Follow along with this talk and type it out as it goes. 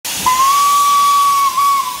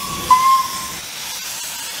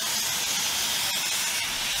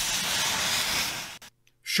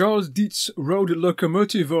Charles Dietz rode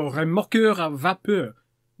locomotive or remorqueur à vapeur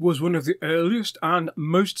was one of the earliest and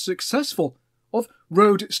most successful of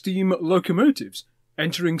road steam locomotives,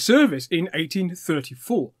 entering service in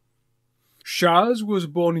 1834. Charles was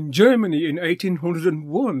born in Germany in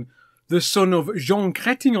 1801, the son of Jean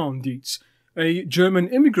Chrétien Dietz, a German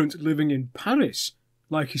immigrant living in Paris.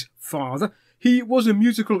 Like his father, he was a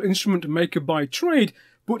musical instrument maker by trade,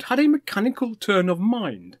 but had a mechanical turn of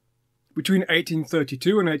mind. Between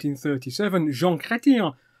 1832 and 1837, Jean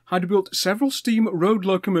Chrétien had built several steam road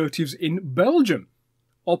locomotives in Belgium,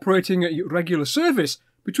 operating at regular service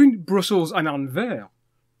between Brussels and Anvers.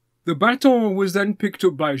 The baton was then picked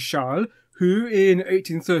up by Charles, who in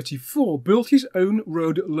 1834 built his own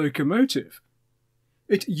road locomotive.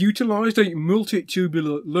 It utilised a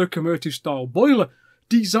multi-tubular locomotive-style boiler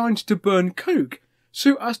designed to burn coke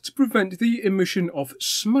so as to prevent the emission of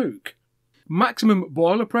smoke. Maximum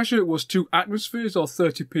boiler pressure was 2 atmospheres or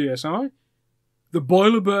 30 psi. The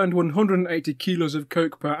boiler burned 180 kilos of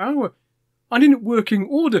coke per hour, and in working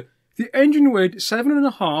order, the engine weighed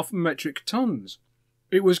 7.5 metric tons.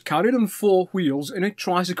 It was carried on 4 wheels in a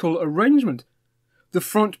tricycle arrangement. The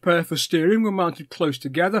front pair for steering were mounted close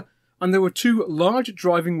together, and there were 2 large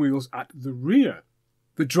driving wheels at the rear.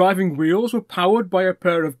 The driving wheels were powered by a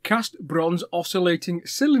pair of cast bronze oscillating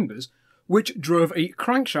cylinders, which drove a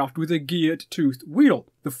crankshaft with a geared toothed wheel.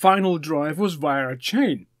 The final drive was via a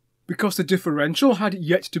chain. Because the differential had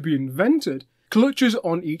yet to be invented, clutches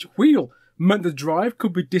on each wheel meant the drive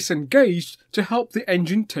could be disengaged to help the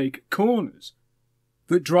engine take corners.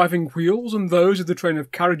 The driving wheels and those of the train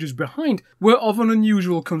of carriages behind were of an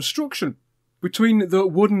unusual construction. Between the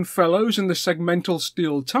wooden felloes and the segmental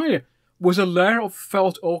steel tyre was a layer of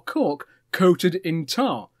felt or cork coated in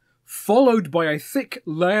tar, followed by a thick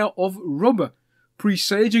layer of rubber,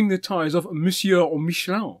 presaging the tyres of Monsieur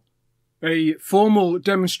Michelin. A formal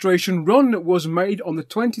demonstration run was made on the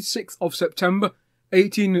 26th of September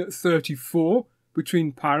 1834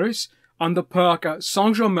 between Paris and the park at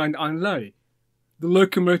St Germaine and Laye. The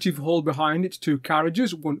locomotive hauled behind its 2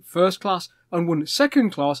 carriages, one first class and one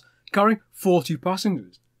second class, carrying 40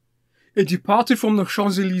 passengers. It departed from the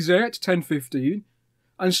Champs-Élysées at 10:15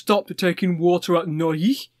 and stopped to take in water at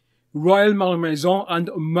Neuilly, Rueil-Malmaison and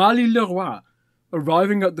Marly-le-Roi,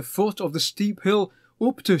 arriving at the foot of the steep hill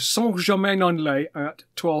up to St Germaine-en-Laye at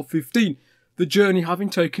 12:15, the journey having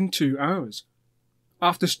taken 2 hours.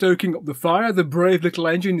 After stoking up the fire, the brave little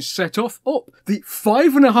engine set off up the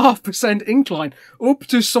 5.5% incline up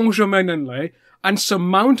to St Germaine-en-Laye and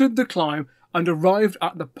surmounted the climb and arrived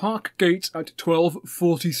at the park gates at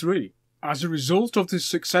 12:43. As a result of this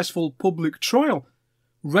successful public trial,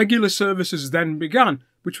 regular services then began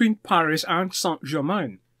between Paris and St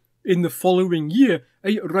Germaine. In the following year,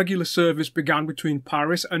 a regular service began between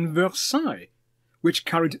Paris and Versailles, which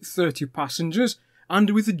carried 30 passengers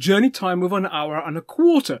and with a journey time of 1 hour and a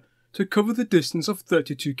quarter to cover the distance of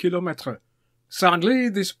 32 kilometres. Sadly,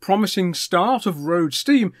 this promising start of road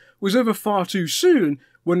steam was over far too soon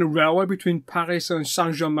when a railway between Paris and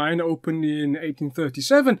St Germaine opened in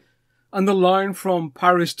 1837 and the line from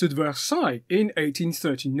Paris to Versailles in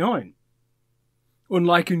 1839.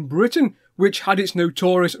 Unlike in Britain, which had its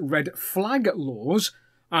notorious red flag laws,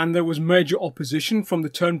 and there was major opposition from the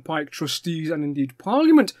turnpike trustees and indeed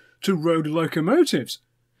Parliament to road locomotives,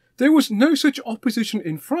 there was no such opposition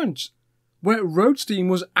in France, where road steam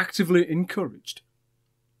was actively encouraged.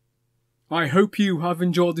 I hope you have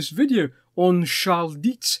enjoyed this video on Charles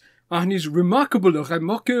Dietz and his remarkable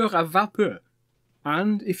remorqueur à vapeur,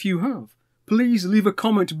 and if you have, please leave a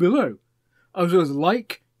comment below, as well as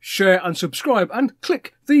like, share and subscribe and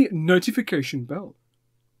click the notification bell.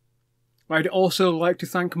 I'd also like to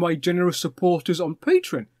thank my generous supporters on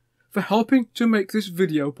Patreon for helping to make this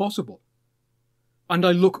video possible. And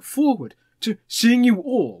I look forward to seeing you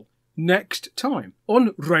all next time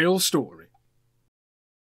on Rail Story.